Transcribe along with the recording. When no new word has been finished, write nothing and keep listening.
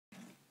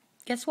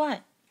Guess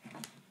what?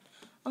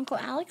 Uncle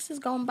Alex is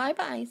going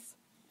bye-byes.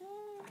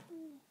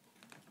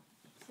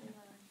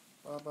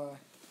 Bye-bye.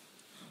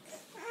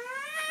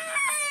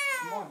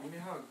 Come on, give me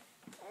a hug.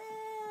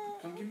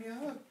 Come give me a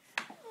hug.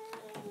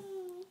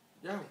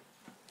 Yo.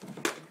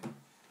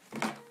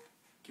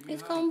 Give me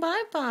He's a hug. going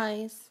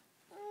bye-byes.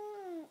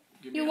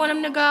 Give me You a want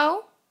him to hug.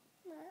 go?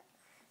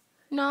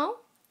 No?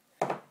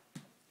 Go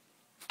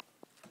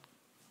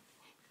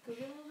give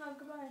him a hug.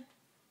 Goodbye.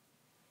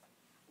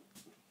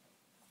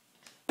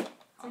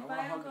 I don't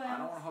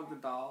want to hug the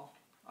doll.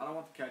 I don't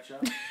want the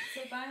ketchup.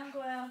 Say bye,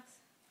 Uncle Alex.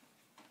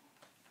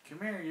 Come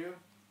here, you.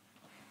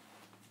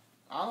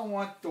 I don't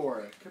want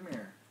Dora. Come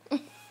here.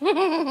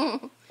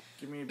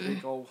 Give me a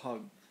big old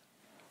hug.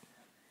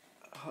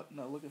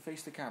 No, look at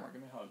face the camera.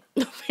 Give me a hug.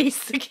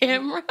 Face the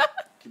camera.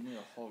 Give me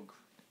a hug.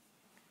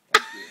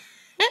 Thank you.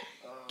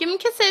 Give him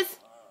kisses.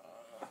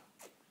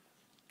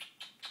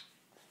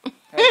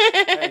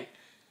 Hey,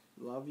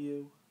 love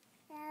you.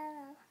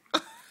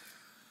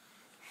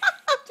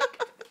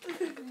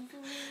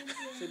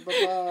 Say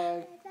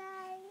bye-bye.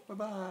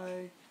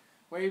 Bye-bye.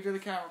 Wave to the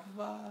camera.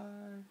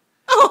 Bye-bye.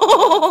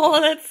 Oh,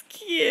 that's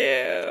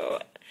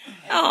cute.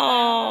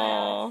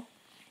 Oh.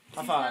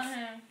 High five.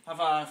 High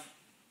five.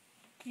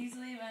 He's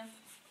leaving.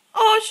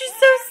 Oh, she's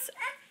so...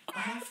 I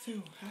have to.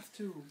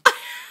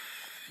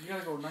 You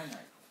gotta go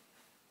night-night.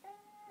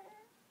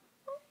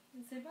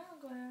 Say bye,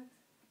 Uncle Alex.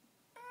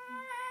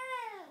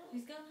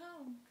 He's going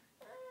home.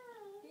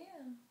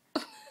 Yeah.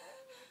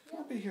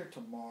 I'll be here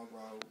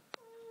tomorrow.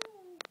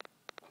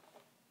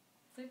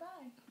 Say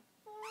bye.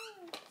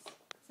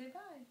 Say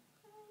bye.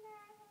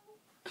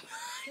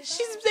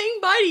 She's saying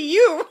bye to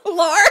you,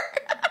 Laura.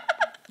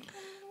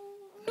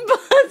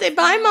 Say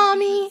bye,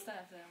 Mommy.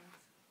 Stop them.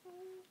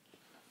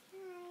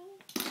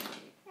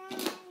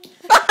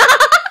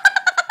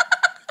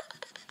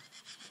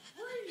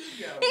 Where you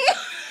go?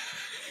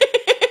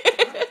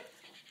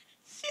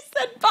 She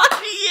said bye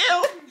to you.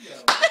 Where you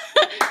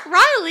go?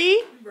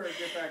 Ryleigh. You better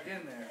get back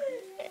in there.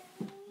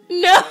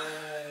 No.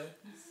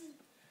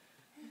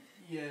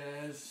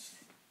 Yes.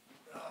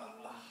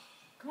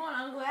 Come on,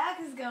 Uncle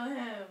Alex is going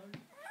home.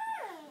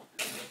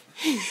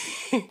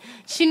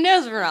 She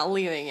knows we're not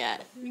leaving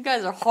yet. You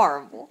guys are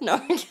horrible. No,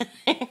 I'm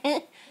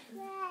kidding.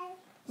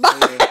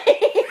 Bye.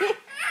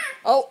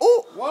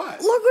 Oh,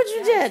 What? look what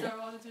you did. Start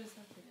walking through the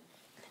stuff again.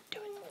 Do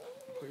it.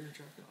 Put your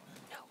jacket on.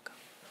 No, go.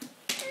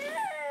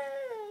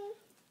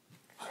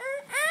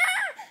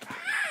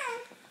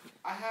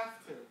 I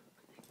have to.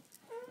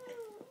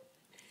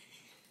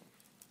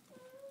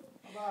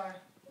 Bye-bye.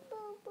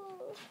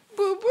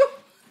 Boo boo.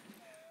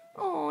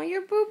 Oh,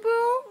 you're boo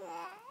boo.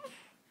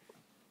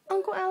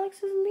 Uncle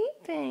Alex is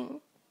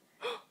leaving.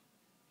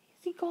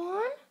 Is he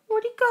gone?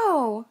 Where'd he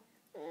go?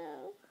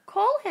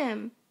 Call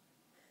him.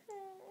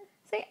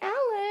 Say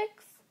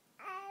Alex.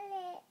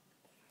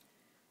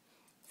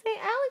 Say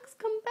Alex,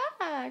 come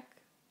back.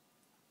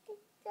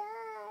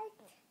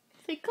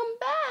 Say come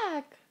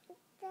back.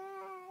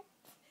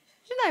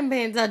 She's not even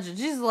paying attention.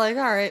 She's like,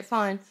 all right,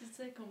 fine. She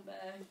said come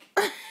back.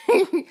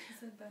 She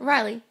said bye.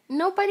 Ryleigh,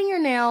 no biting your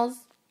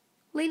nails.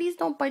 Ladies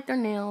don't bite their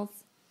nails.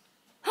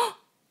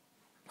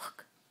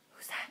 Look,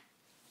 who's that?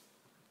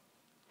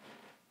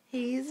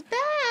 He's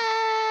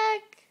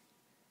back.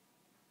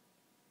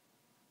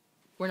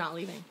 We're not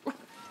leaving. Look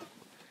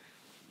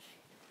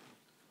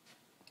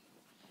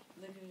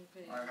at your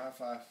face. Alright, high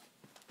five.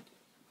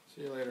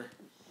 See you later.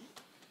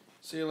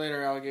 See you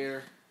later,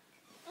 alligator.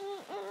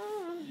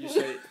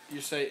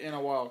 You say in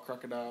a while,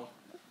 crocodile.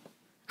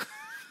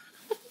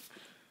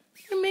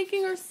 You're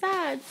making her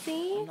sad,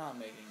 see? I'm not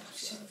making her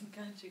She's sad.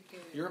 got you good.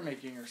 You're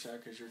making her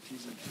sad because you're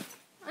teasing her.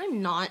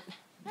 I'm not.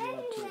 You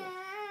are too.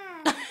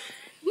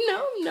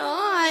 No, I'm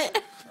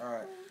not.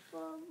 Alright.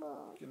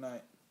 Good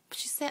night.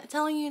 She's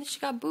telling you that she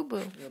got boo-boo.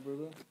 You got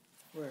boo-boo?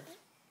 Where?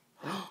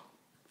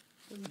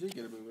 You did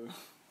get a boo-boo.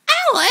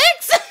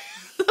 Alex!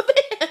 The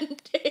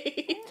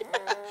Band-Aid.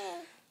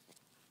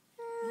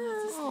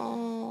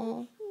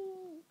 Oh.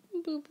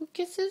 Boo-boo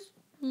kisses.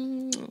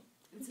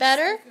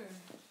 Better?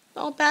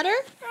 All better?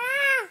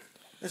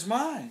 It's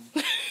mine.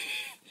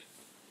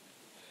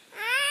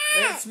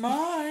 It's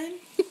mine.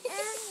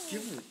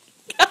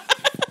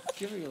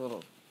 Give her a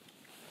little.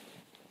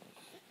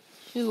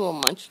 She's a little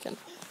munchkin.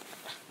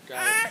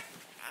 Got it.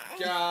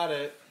 Got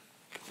it.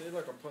 See,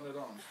 look, I'm putting it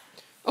on.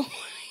 Oh,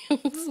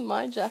 this is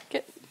my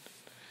jacket.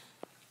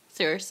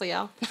 Seriously,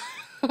 Al.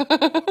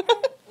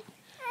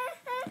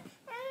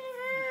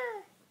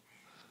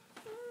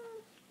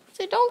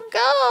 Say, don't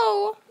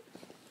go.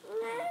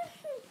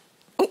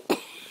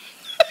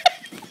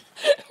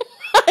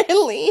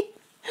 Ryleigh.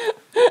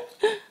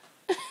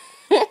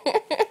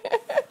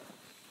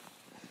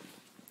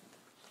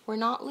 We're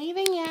not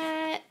leaving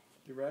yet.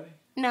 You ready?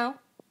 No.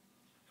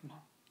 Come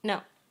on.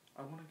 No.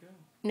 I want to go.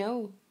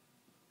 No.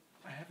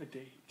 I have a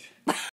date.